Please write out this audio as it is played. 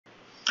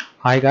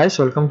Hi guys,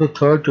 welcome to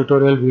third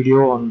tutorial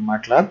video on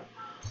Matlab.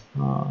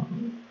 Uh,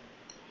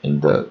 in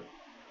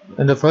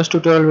the first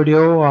tutorial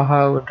video, I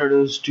have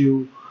introduced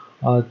you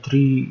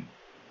three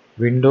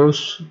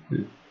windows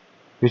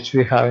which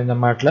we have in the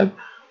Matlab.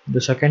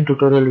 The second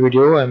tutorial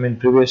video,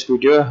 previous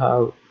video, I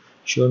have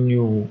shown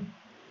you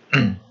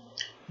the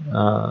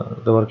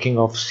working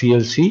of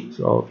CLC.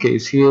 So, okay,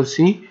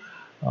 CLC.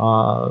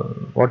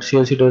 What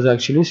CLC does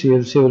actually?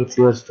 CLC will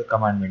clear the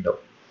command window.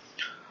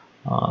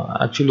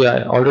 Actually,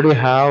 I already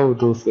have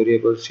those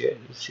variables here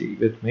see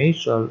with me.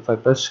 So if I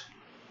press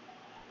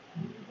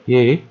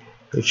A,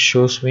 it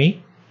shows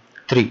me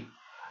 3,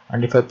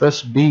 and if I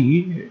press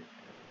B,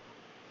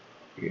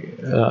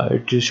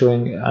 it is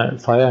showing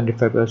 5, and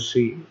if I press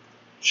C,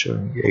 it's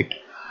showing 8.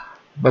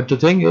 But the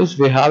thing is,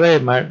 we have a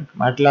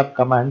MATLAB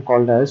command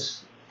called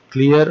as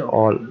clear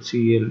all,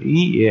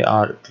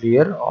 CLEAR,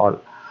 clear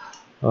all.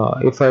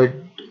 If I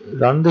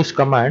run this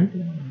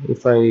command,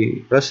 if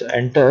I press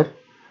enter,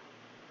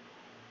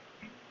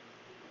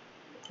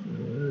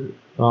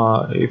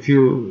 if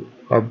you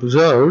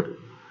observed,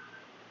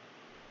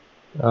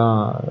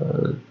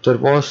 there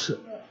was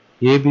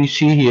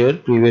ABC here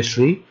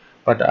previously,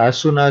 but as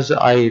soon as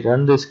I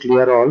run this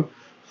clear all,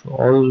 so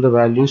all the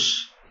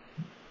values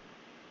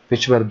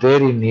which were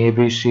there in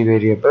ABC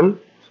variable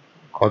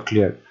got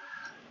cleared.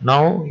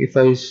 Now if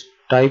I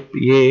type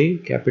A,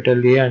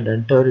 capital A, and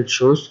enter, it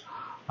shows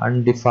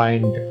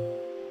undefined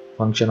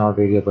function or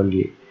variable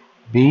A.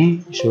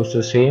 B shows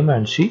the same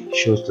and C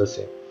shows the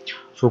same.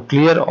 So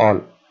clear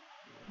all,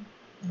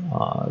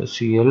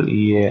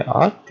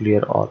 CLEAR,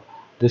 clear all.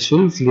 This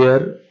will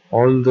clear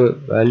all the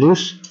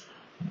values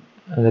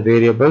and the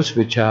variables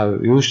which I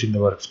have used in the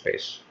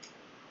workspace.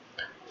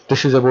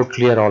 This is about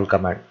clear all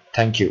command.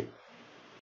 Thank you.